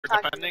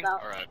talking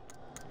about. Alright.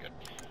 Good.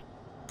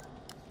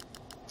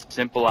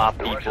 Simple op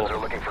The people. Russians are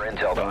looking for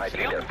intel to ID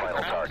their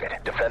final target.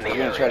 Defend the We're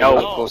gonna area. try to get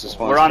the No, closest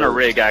one. we're on a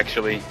rig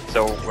actually,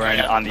 so we're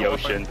on the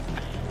ocean.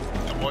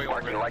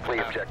 Marking likely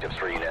objectives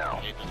for you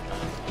now.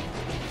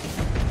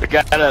 We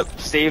gotta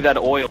save that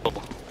oil.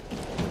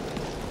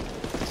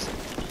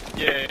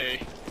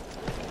 Yay.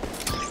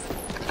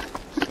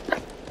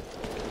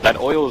 That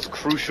oil is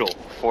crucial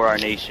for our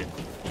nation.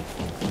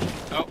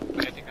 Oh,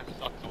 I think I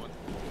saw someone.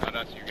 No,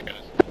 that's you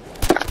guys.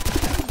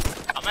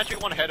 I'm actually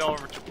gonna head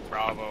over to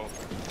Bravo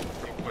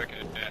real quick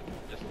and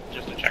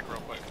just to check real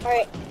quick.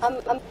 Alright,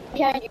 I'm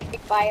behind you, big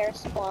fire,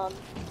 so,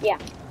 yeah.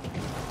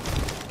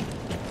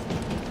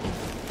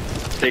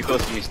 Stay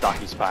close to me,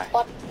 Stocky Spy.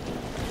 Up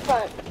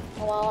front.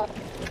 Well,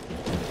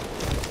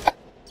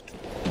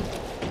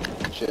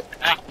 Shit.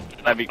 Ah,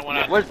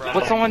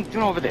 What's someone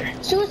doing over there?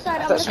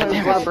 suicide, I'm That's looking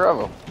gonna go to at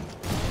Bravo.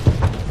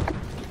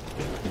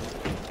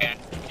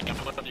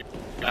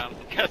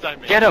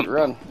 Get him!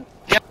 Run.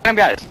 Get him,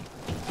 guys!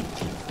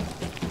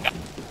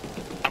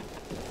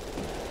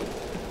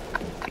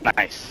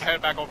 Nice.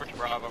 Head back over to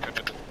Bravo.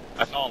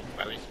 I saw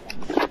at least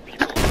one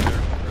people over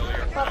there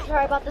earlier. Oh,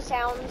 sorry about the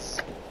sounds.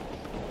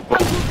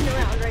 I'm moving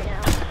around right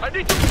now. I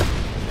need to.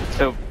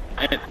 So,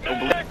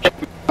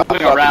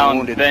 moving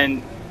around,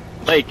 then,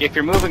 Lake, if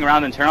you're moving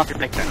around, then turn off your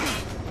picture.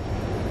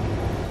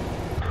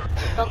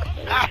 Okay.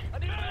 Ah!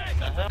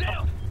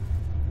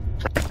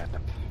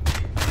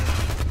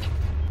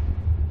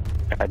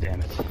 God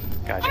damn it.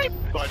 God damn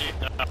it. Buddy,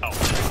 no.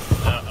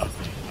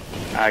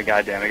 Ah,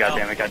 god damn it, god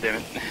damn it, god damn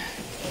it.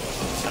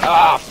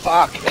 Ah,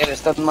 fuck. Hey,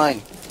 that's not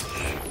mine.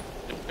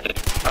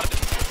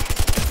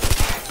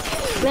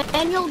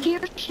 Manual gear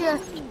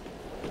shift.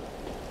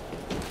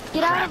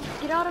 Get out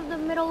of the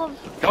middle of.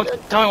 Don't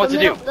tell me what to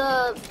do.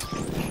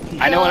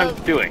 I know what I'm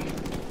doing.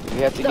 We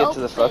have to get to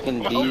the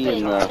fucking D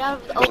and Get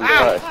out of the open.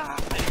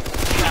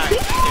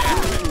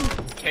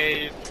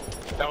 Cave.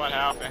 Someone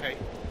help me.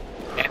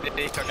 And the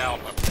took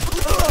Alpha.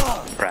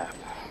 Crap.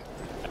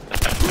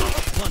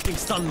 Planting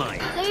stun mine.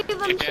 Save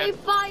him, save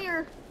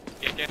fire.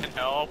 Get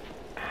help.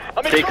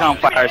 Stay calm,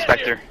 Fire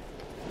Spectre.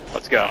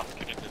 Let's go.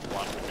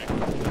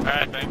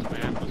 Alright, thanks,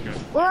 man. Let's go.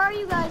 Where are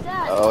you guys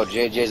at? Oh,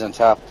 JJ's on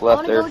top I left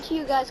want to there. go to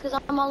you guys because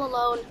I'm all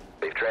alone.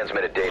 They've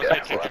transmitted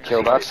data. With the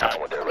kill box.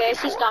 Okay, I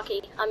see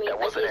Stocky. I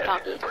see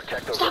Stocky.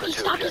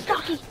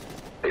 Stocky.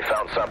 They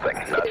found something.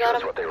 Not sure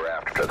it's what they were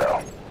after,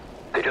 though.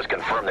 They just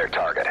confirmed their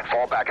target.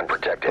 Fall back and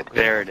protect it.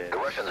 There it is. The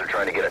Russians are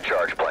trying to get a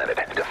charge planted.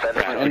 Defend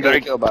the Into the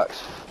kill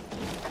box.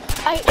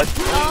 There's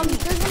gonna be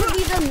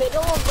the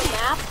middle of the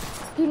map.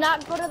 Do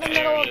not go to the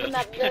middle of the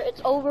map.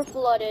 It's over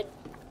flooded.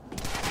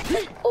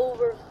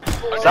 Over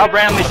flooded. Stop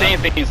randomly saying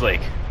things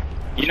like,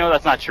 you know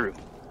that's not true.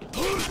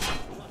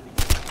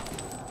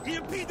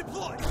 EMP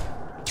deployed.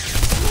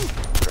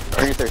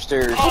 Underneath their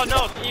stairs. Oh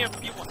no, the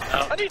EMP one.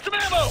 I need some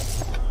ammo!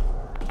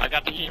 I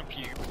got the EMP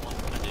one.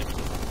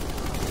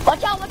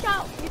 Watch out!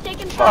 You're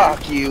taking fire.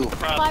 Fuck you.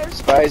 Fire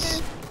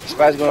Spies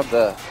going up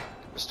the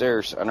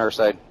stairs on our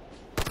side.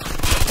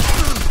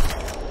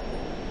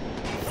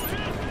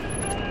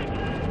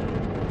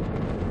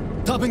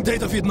 Tapping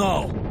data feed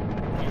now.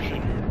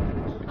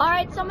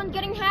 Alright, someone's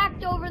getting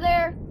hacked over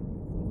there.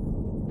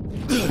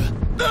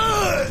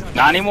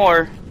 Not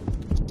anymore.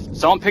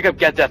 Someone pick up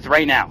Get Death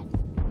right now.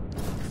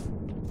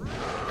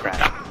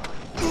 Crap.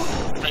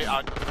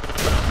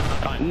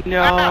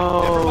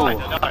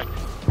 No.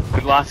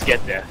 We lost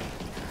Get Death.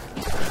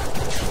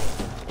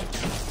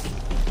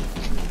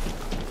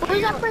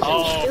 Where's that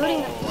person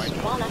shooting at the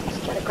spawn? I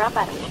just get a grab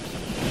at him.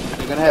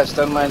 They're gonna have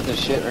stun mines and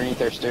shit underneath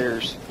their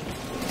stairs.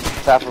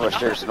 Top of our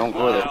stairs, so don't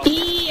go there.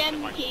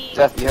 EMP.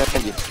 Death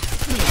behind you.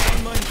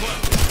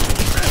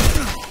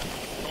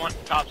 One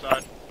top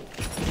side.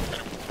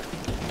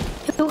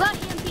 Who got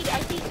EMP'd?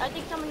 I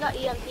think someone got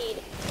EMP'd.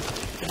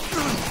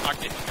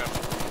 Okay, let's go.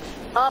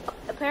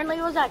 Apparently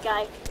it was that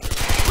guy.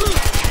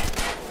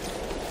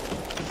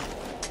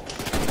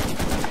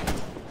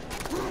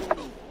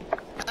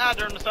 Ah,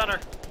 they're in the center.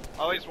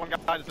 At least one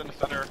guy is in the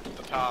center, at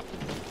the top.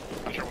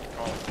 Not sure what to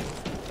call it.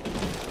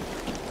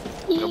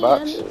 The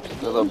box.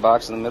 The little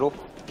box in the middle.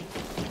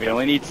 We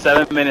only need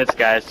 7 minutes,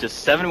 guys. Just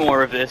 7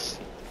 more of this.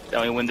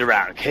 Then we win the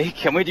round, okay?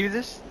 Can we do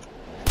this?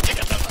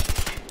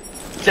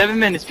 7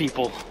 minutes,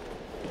 people.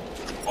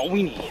 That's all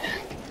we need.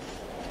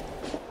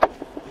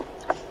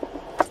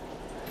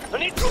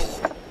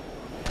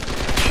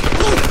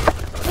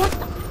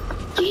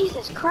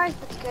 Jesus Christ,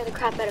 that scared the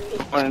crap out of me.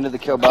 Went into the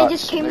kill box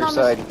just came on their down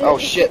the side. stairs. Oh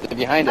shit, they're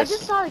behind I us.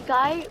 just saw a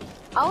guy.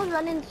 I was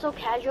running so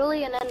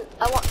casually, and then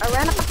I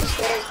ran up the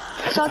stairs.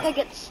 I saw a guy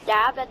get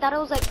stabbed. I thought it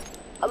was like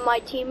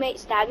my teammate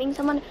stabbing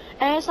someone,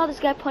 and I saw this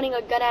guy pointing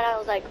a gun at it. I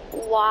was like,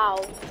 wow.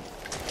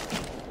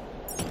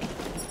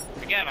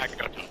 Again, I could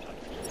go to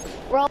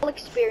We're all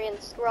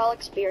experienced. We're all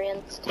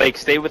experienced. Lake,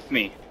 stay with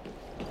me.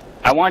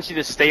 I want you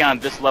to stay on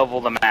this level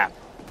of the map,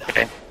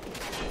 okay?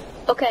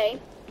 Okay.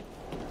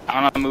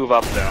 I'm gonna move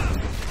up, though.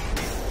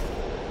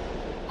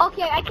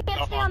 Okay, I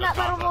can't stay on that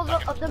level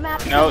of the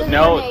map. No, because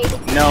no, there's a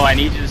grenade. no, I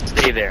need you to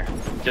stay there.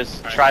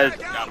 Just try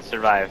to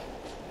survive.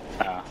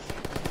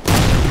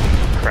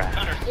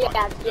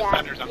 Yeah,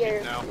 Defenders on me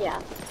you're, now.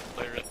 yeah.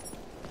 Clear it.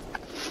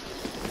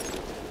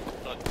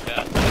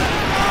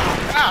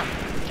 Ah!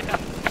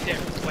 Yeah,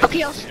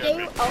 Okay, I'll stay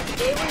where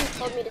you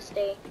told me to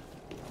stay.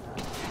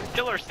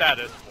 Killer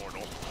status,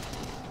 mortal.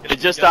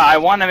 It's just I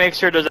want to make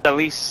sure there's at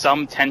least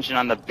some tension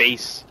on the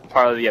base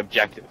part of the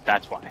objective.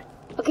 That's why.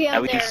 Okay,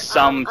 I'm At there. least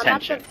some I'm at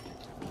tension.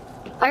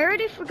 I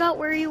already forgot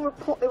where you were.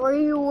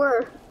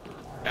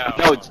 Oh.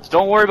 No,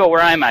 don't worry about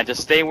where I'm at.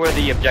 Just stay where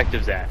the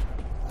objective's at,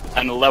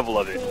 and the level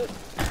of it.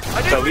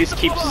 So at least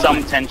keep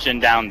some tension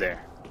down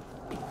there.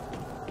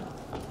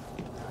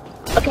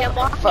 Okay, I'm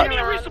walking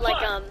around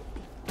like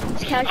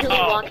casually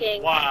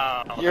walking.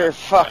 Wow. You're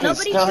fucking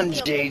Nobody stunned,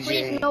 shoot me, okay? Please,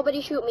 JJ.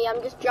 nobody shoot me.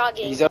 I'm just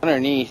jogging. He's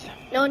underneath.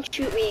 No one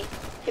shoot me.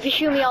 If you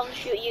shoot me, I'll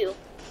shoot you.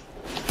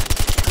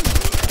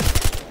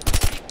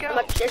 I'm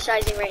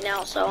exercising right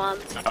now, so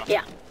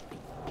yeah.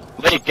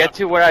 Wait, get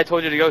to where I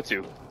told you to go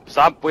to.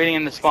 Stop waiting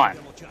in the spawn.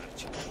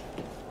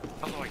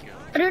 How do I go?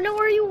 I don't know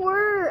where you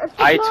were.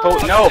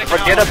 No,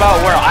 forget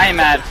about where I'm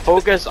at.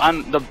 Focus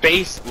on the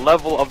base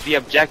level of the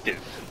objective,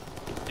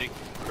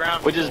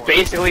 Ground which is floor.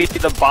 basically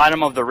the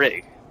bottom of the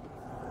rig.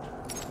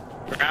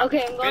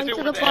 Okay, I'm going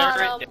Basically to the the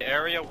area- bottom. The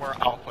area where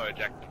Alpha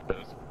objective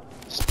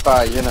is.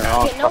 Spy, you're in the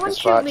wrong Okay, no one fucking shoot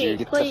spot, me, dude.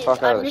 Get please. the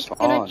fuck out I'm of the just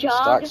gonna spawn.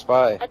 jog Stock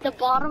Spy. at the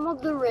bottom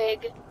of the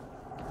rig,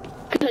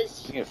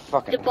 because You get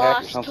fucking the hacked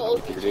or boss something told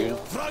up me here, dude.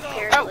 to,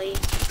 apparently.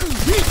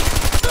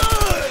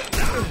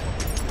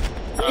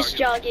 I'm just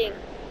jogging.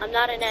 I'm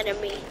not an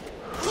enemy.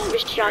 I'm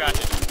just jogging.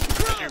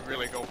 I should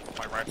really go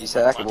for my rifle. He's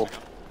hackable.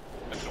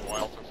 It's been a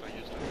while since I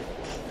used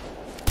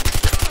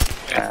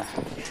it. Yeah.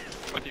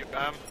 With you,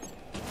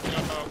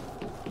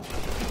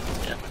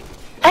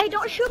 Hey,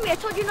 don't shoot me! I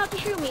told you not to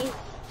shoot me.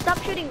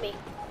 Stop shooting me.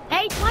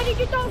 Hey, why did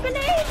you throw a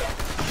grenade?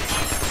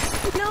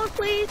 No,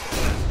 please.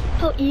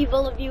 How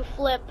evil of you,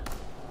 Flip.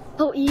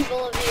 How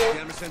evil of you.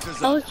 Camera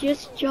sensors I up. was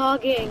just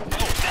jogging.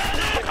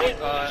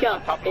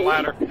 on top of the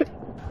ladder.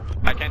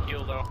 I can't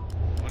heal though.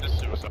 I'm just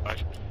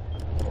suicide.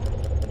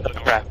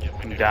 Crap,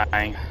 I'm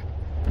dying.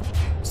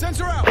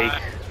 Sensor out.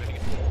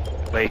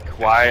 Lake,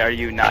 why are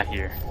you not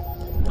here?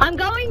 I'm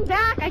going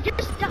back. I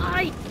just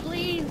died.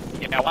 Please.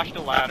 Yeah, watch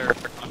the ladder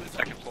on the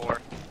second floor.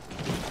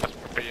 That's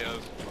where he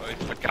is.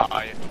 He's the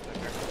guy.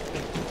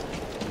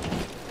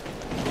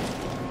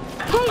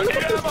 Hey, look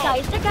at this guy.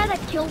 Is the guy that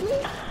killed me?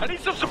 I need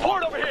some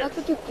support over here! That's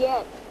what you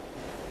get.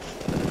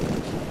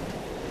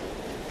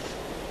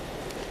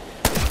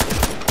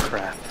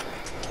 Crap.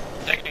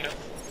 Taking it.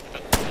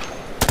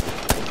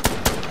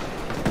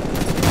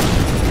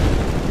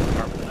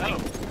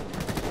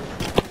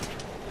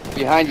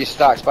 Behind you,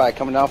 Stock Spy,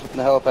 coming down from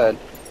the helipad.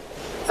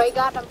 Oh, you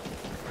got him.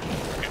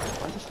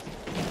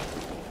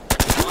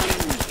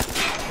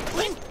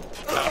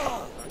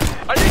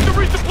 I need to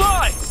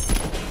resupply!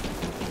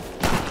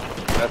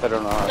 I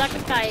don't know how That to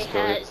guy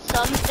destroy has it.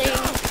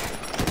 something.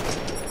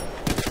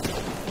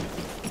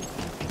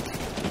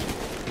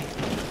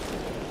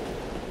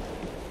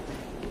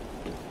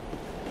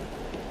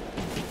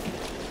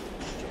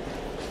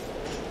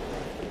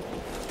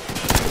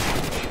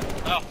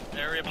 Oh,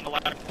 area on the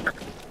ladder.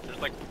 There's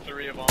like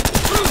 3 of them.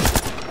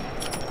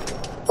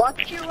 Walk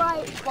to your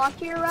right. Walk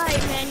to your right,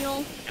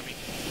 Manuel.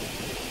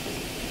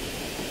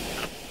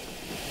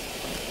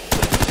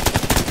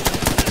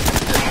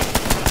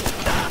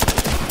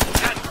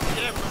 God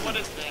damn, what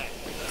is that?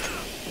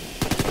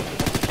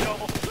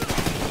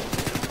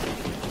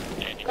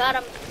 Got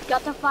him.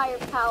 Got the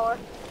firepower.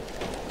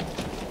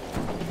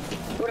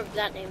 Whatever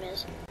that name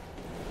is.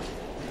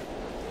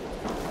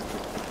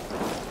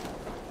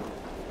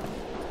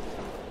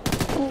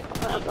 Oh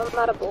crap, I'm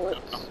out of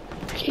bullets.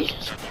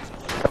 Jesus.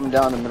 Coming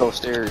down the middle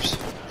stairs.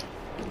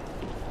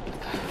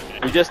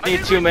 We just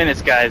need 2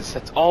 minutes, guys.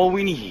 That's all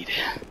we need.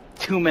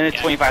 2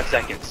 minutes, 25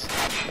 seconds.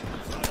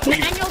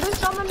 Manuel, there's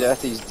someone.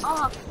 Death, he's...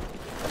 Oh,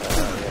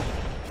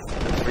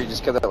 We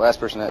just killed that last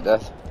person at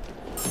death.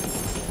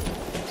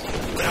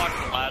 Be on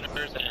the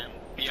ladders and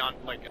be on,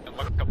 like, and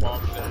look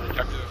above the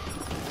objective.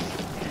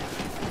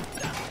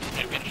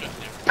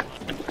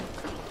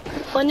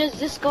 when is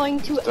this going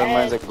to Stun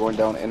mines end? like going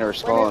down inner When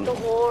spawn. is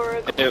the war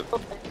going to Yep.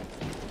 end?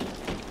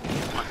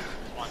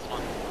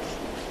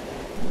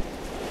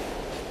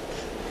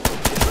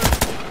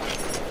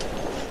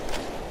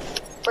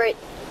 Wait.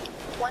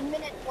 1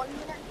 minute,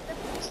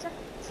 50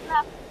 seconds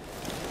left.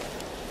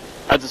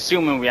 That's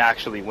assuming we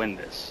actually win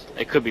this.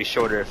 It could be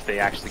shorter if they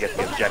actually get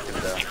the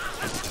objective, though.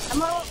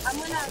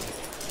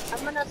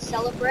 I'm gonna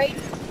celebrate.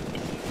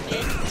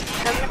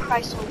 I'm gonna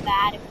cry so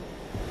bad.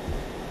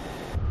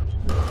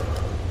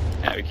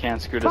 Yeah, we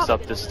can't screw this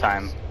up this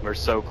time. We're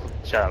so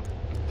shut up,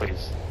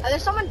 please.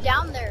 There's someone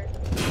down there.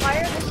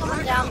 Fire, there's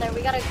someone down there.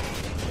 We gotta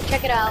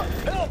check it out.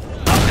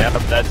 Yep,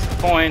 that's the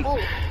point. Oh.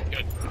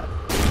 Good.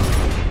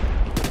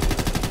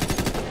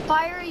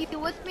 Fire, are you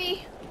with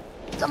me?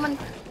 Someone.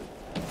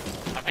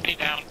 I'm heading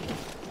down.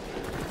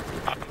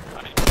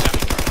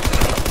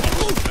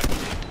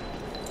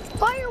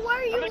 Fire, why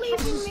are you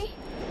leaving me?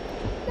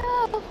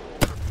 No.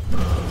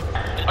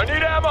 I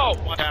need ammo!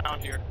 One down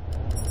here.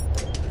 I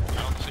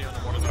don't see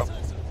anyone though.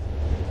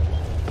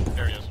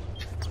 There he is.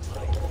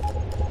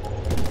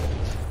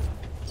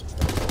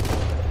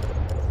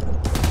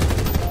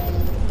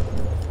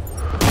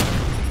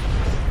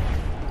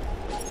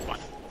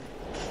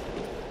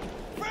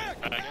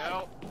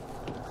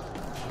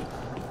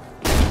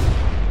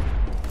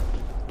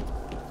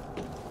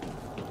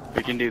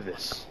 We can do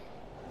this.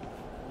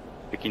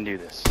 We can do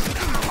this.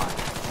 Come on.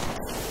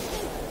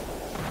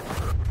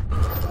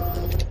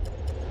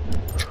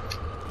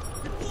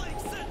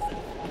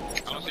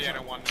 I don't see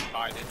anyone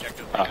by the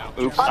objective Oh, right now.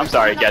 oops, I'm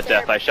sorry, Get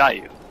Death, I shot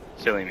you.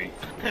 Silly me.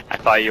 I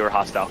thought you were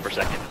hostile for a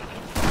second.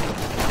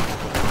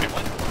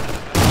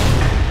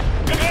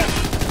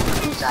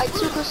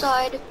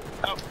 Suicide.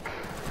 Oh.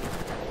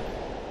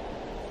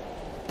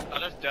 Oh,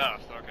 that's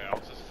Death. Okay, I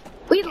was just...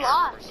 We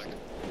lost.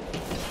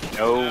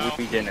 No,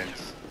 we didn't.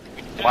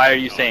 Why are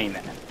you saying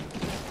that?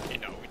 You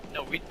know,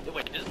 wait,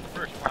 this is the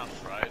first round,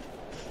 right?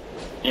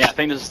 Yeah, I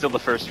think this is still the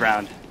first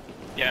round.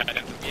 Yeah,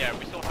 yeah,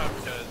 we still have,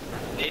 because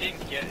they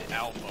didn't get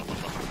Alpha.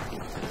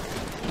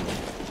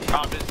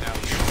 Problem is now,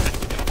 we have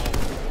to get Alpha.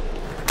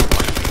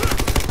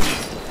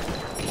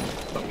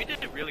 But we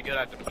did really good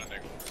at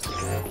defending.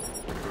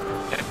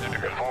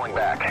 You're falling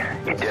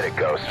back. You did it,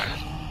 Ghost.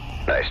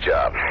 Nice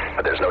job.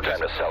 But there's no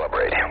time to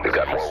celebrate. We've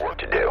got more work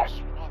to do.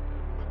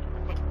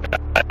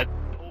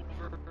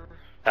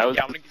 That was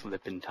the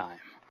flippin' time.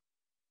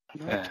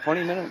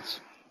 20 minutes.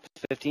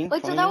 15,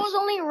 Wait, so 20 that minutes?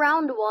 was only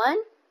round 1?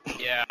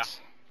 Yeah.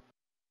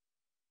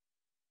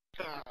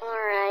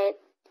 Alright.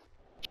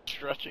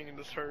 Stretching in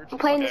this hurt. I'm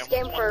playing this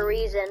game for a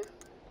reason.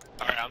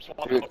 Alright, I'm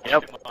swapping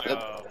Yep.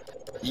 my,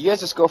 You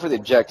guys just go for the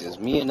objectives.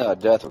 Me and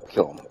Death will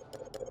kill them.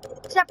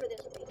 Except for this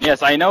week.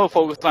 Yes, I know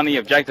focus on the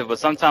objective, but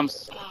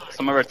sometimes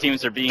some of our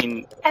teams are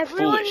being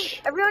Everyone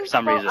foolish for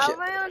some reason.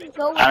 Everyone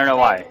go I don't know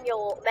why.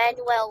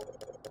 Manuel.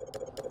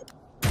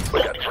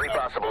 We've got 3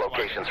 possible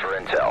locations for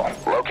intel.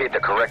 Locate the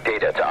correct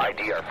data to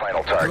ID our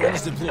final target.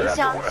 That's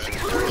one of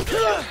these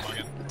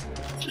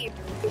 3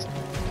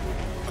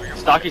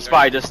 Stocky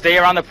Spy, just stay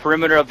around the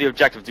perimeter of the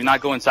objective. Do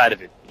not go inside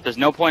of it. There's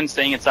no point in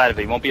staying inside of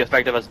it. It won't be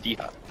effective as deep.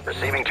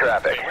 Receiving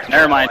traffic.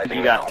 Never mind,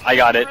 I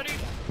got it.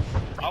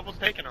 I was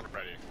taking it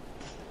already.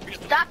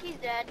 Stocky's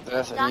dead.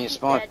 That's a Stocky's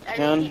spawn. dead. I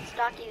Ken? repeat,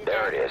 Stocky's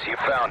There dead. it is. You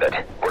found it.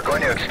 We're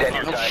going to extend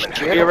your time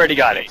in We already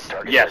got it.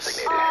 Target Yes.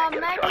 designated. Get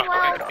a Manuel,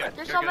 target on it.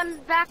 there's someone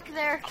back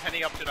there. I'm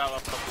heading up to that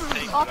level.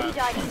 Oh, he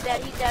died. He's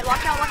dead. He's dead.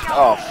 Watch out. Watch out.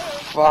 Oh,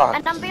 fuck.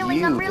 And I'm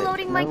bailing. I'm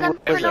reloading my gun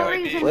for no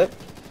reason. Flip?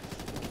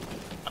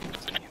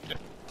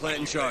 Plant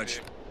in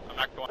charge. I'm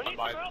not going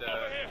by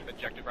the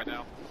objective right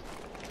now.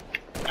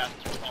 That's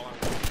falling.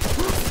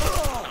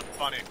 I'm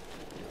funny.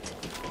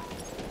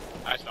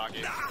 Hi,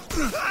 Stocky.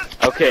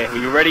 Okay,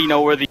 we already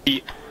know where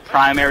the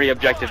primary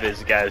objective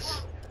is,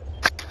 guys.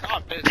 Oh,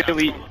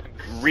 bitch,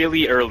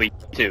 Really early,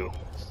 too.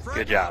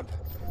 Good job.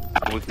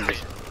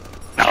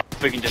 Now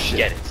we can just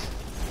get it.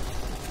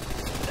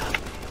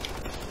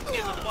 This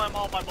is why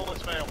all my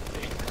bullets fail.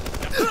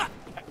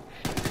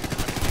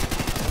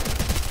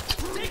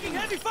 Taking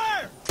heavy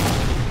fire!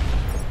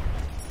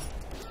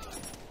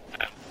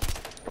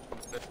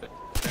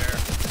 There.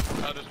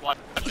 I'll just watch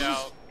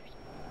out.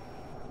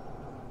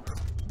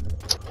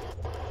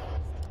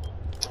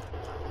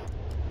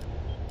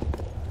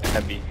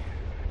 Heavy.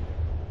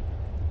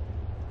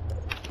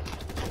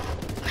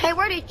 Hey,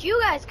 where did you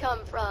guys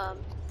come from?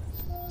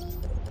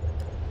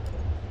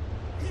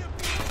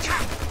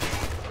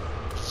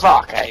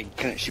 Fuck, I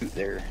couldn't shoot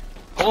there.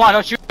 Hold on,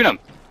 don't shoot him.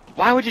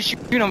 Why would you shoot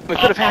him? We could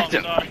have hacked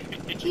him.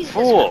 Jesus.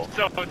 Fool.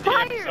 So damn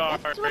Fire! sorry.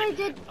 That's what I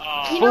did.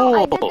 You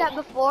know, I did Fool. that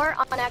before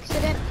on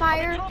accident,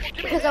 fire,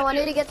 because I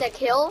wanted to get the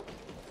kill.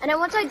 And then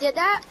once I did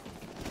that,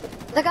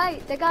 the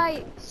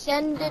guy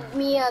sent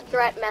me a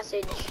threat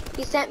message.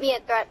 He sent me a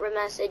threat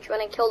message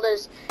when I killed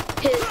his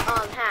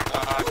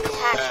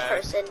hack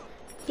person.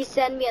 He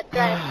sent me a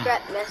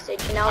threat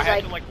message, and I was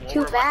had like, to, too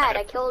lower my bad,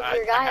 head. I killed I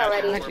your guy had to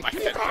already lower in my the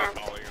head past.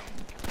 volume.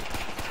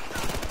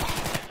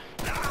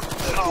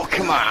 Oh,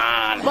 come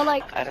on. But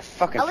like, I had a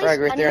fucking at least, frag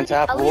right there on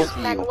top of at least both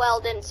of you.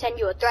 Manuel didn't send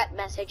you a threat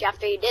message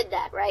after you did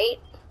that, right?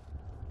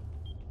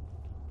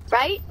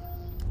 Right?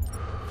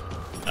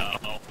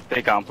 No.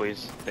 Stay calm,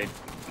 please.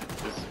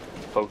 Just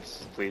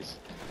focus, please.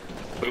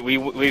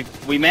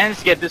 We managed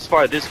to get this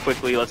far this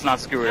quickly. Let's not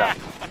screw it up.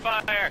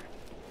 Fire!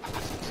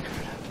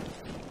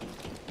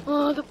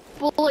 Oh, the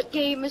bullet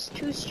game is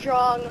too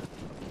strong.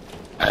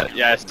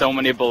 Yeah, so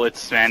many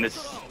bullets, man.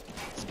 It's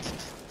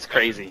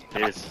crazy.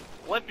 It is.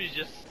 Lippy's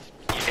just...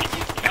 he's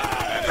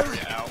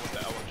out with the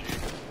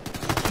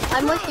LG.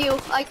 I'm with you.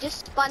 I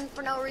just spun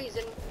for no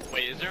reason.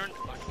 Wait, is there an...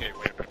 Okay,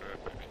 wait.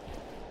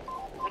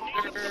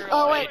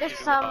 Oh wait, there's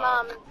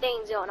some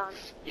things going on.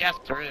 Yes,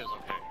 there is,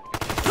 okay.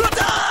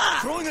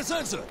 Throwing a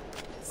sensor.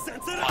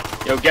 Sensor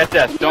up. Yo, Get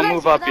Death. Don't guys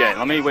move do up that? yet.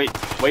 Let me wait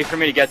for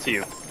me to get to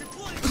you.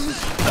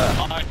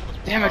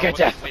 Damn it, Get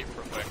Death. Wait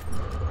real quick.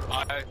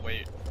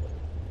 Wait.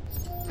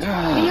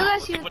 Can you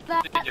guys hear What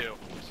that? did you do?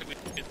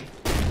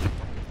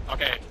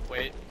 Okay,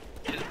 wait.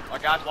 A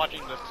guy's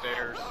watching the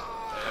stairs.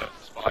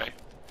 Spy.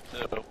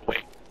 So,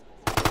 wait.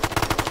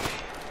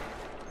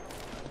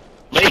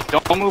 Lake,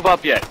 don't move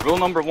up yet. Rule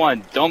number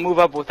 1: don't move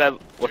up without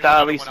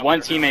at least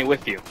one teammate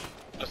with you.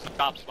 Just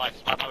stop, spy.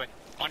 Wait.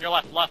 On your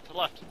left.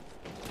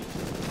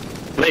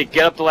 Lake,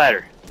 get up the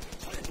ladder.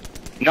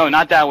 No,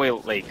 not that way,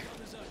 Lake.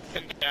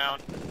 Pin down.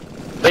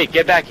 Lake,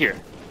 get back here.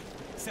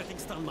 Setting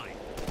stun mine.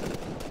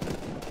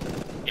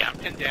 Yeah, I'm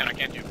pinned down. I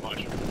can't do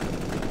much.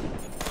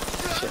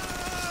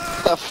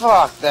 the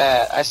fuck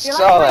that? I You're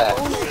saw like that.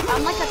 my owner.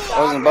 I'm like a I dog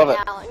wasn't above right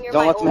it. now, and you're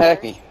Don't my let them owner.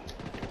 hack me.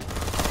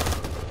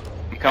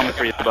 I'm coming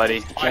for you, buddy.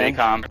 Stay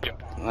calm.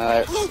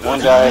 One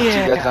guy,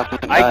 two guys up.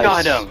 I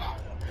got him.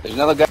 There's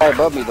another guy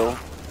above me though.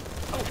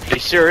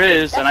 It sure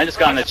is, and I just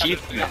got an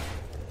achievement.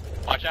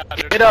 Watch out,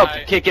 there's Get a up,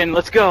 guy. Kickin'.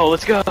 Let's go,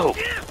 let's go.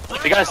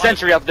 They got a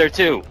sentry up there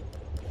too.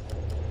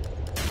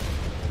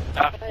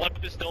 Flip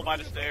is still by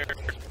the stairs.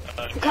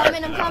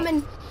 I'm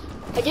coming.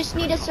 I just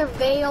need to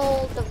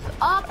surveil the.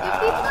 Oh, there's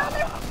people down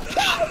there.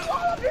 No,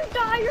 all of you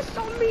die. You're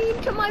so mean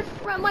to my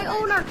friend, my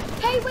owner.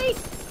 Hey, wait.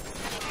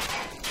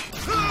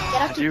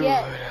 Get up to Dude,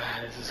 get.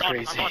 this is Run,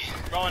 crazy.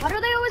 run. Why do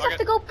they always have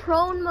to go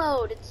prone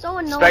mode? It's so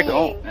annoying. Spec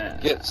oh.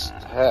 Gets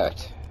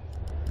hacked.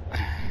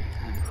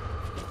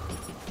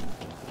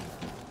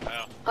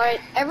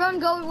 Alright, everyone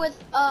go with,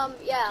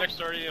 yeah.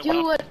 6:30.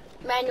 Do what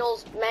manual.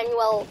 Why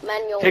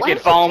Ticket, does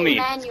it follow say me.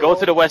 manual? Go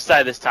to the west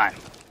side this time.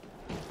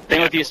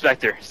 Same with you,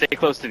 Spectre. Stay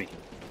close to me.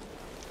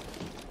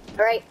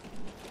 Alright,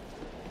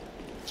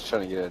 Just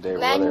trying to get a day where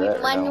they're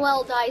at right now.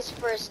 Manuel dies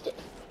first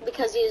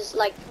because he's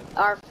like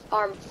our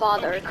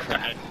father.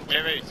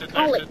 Wait, sit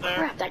there, Holy sit there.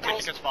 crap, that Take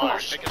guy's his fire,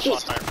 take his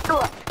Jesus.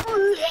 fire.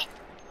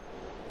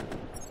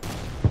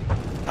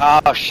 Oh,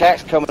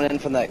 Shaq's coming in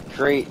from that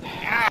crate.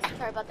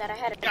 Sorry about that, I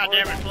had it. God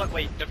damn it, flip,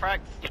 wait, defrag.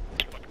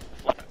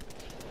 Flip it.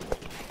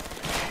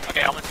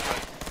 Okay, I'm gonna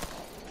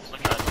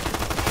let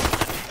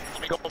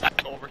me go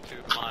back over to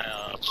my,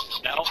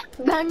 now.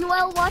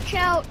 Manuel, watch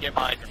out! Get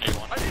my grenade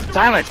one.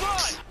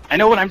 Silence! I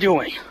know what I'm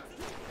doing.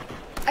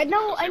 I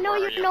know you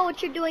know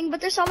what you're doing, but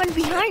there's someone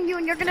behind you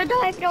and you're gonna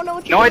die if you don't know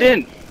what you're No, I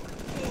doing.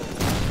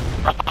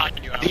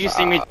 didn't. Do you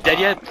see me dead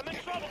yet?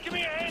 Give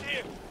me a hand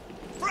here.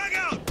 Frag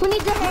out. Who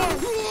needs a hand?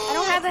 I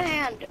don't have a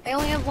hand. I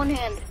only have one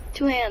hand.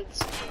 2 hands.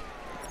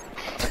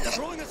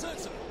 Throwing a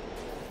sensor.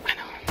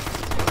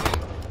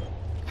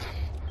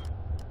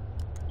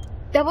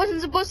 That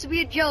wasn't supposed to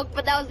be a joke,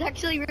 but that was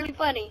actually really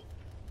funny.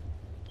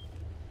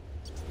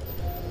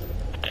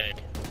 Hey.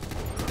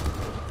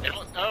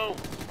 No.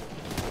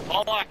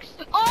 Bollocks.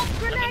 Oh,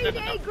 grenade!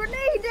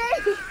 Grenade!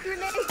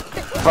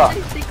 Fuck. I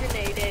say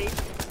grenade.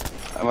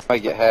 I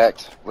might get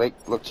hacked. Lake,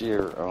 look to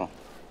your. Oh.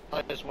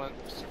 I just went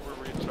super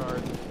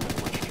retard.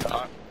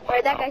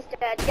 Alright, that guy's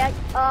dead.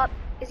 Yeah,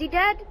 is he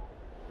dead?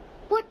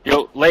 What?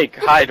 Yo, Lake,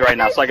 hide right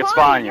now so I can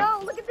spawn you.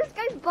 No, look at this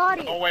guy's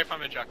body. Go away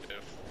from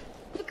objective.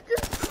 Look at this.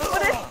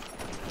 What is...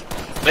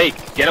 Lake,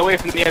 get away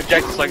from the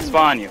objective so I can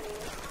spawn you.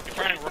 You're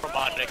turning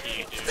robotic,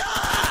 dude.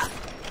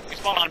 You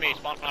spawn on me,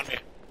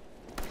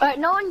 Alright,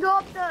 no one go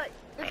up the...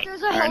 If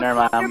there's a Alright, never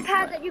helicopter mind.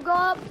 pad that you go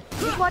up,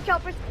 just watch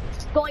out for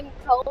going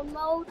prone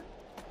mode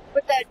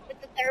with the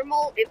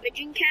thermal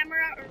imaging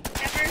camera or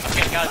whatever.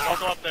 Okay, guys, don't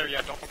go up there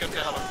yet. Don't get the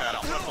helipad.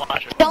 I'm gonna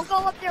flash it. Don't go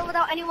up there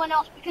without anyone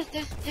else because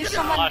there's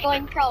someone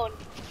going prone.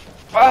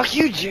 Fuck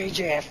you,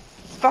 JJ.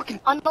 Fucking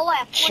On the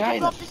left. Shot Once you in go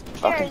the up the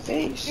fucking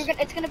stairs, face.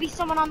 it's gonna be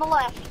someone on the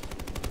left.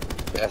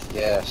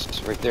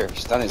 yes, right there.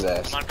 Stun his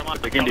ass. Come on.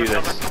 We can do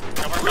this.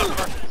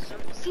 Cover.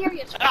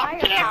 Serious Oh,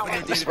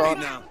 firepower. Spawn.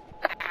 now.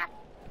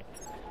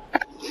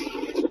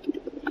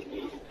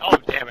 Oh,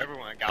 damn,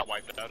 everyone got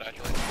wiped out,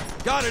 actually.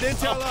 Got it.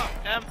 Intel up.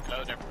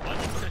 Oh, never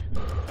mind.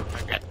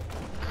 Okay.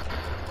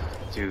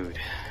 Dude.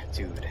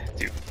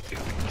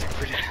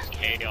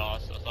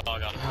 Chaos, that's all I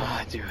got.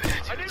 Ah, dude.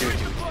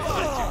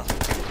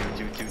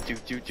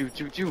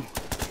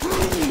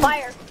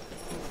 Fire.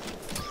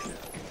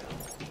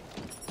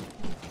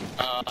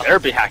 Better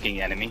be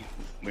hacking enemy.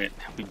 We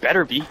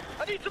better be.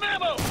 I need some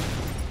ammo!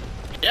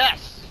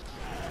 Yes!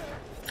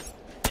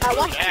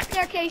 Watch the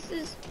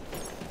staircases.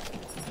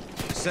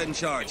 Setting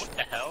charge. What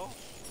the hell?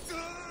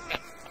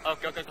 Oh,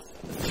 go. Second.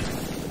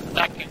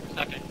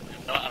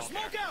 No, I don't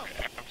Smoke care. out.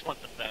 I just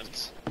want the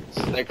fence.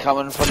 They're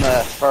coming from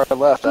the far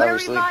left, I'm gonna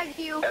obviously. revive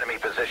you. Enemy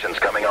positions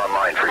coming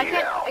online for you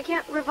now. I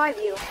can't revive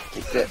you.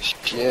 Take that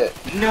shit.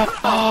 No.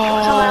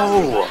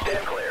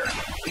 Stand clear.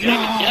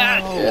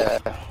 Yeah.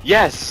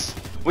 Yes,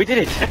 we did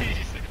it.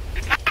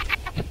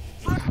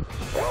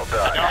 Well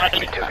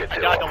done. You took it I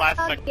to got the him. last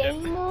second.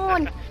 Game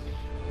on.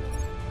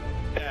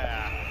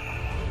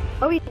 Yeah.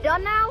 Are we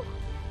done now?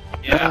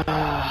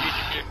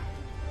 Yeah.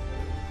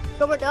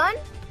 So we're done?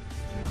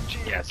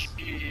 Yes.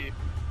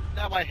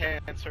 Now my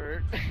hands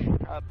hurt.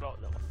 I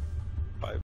don't know.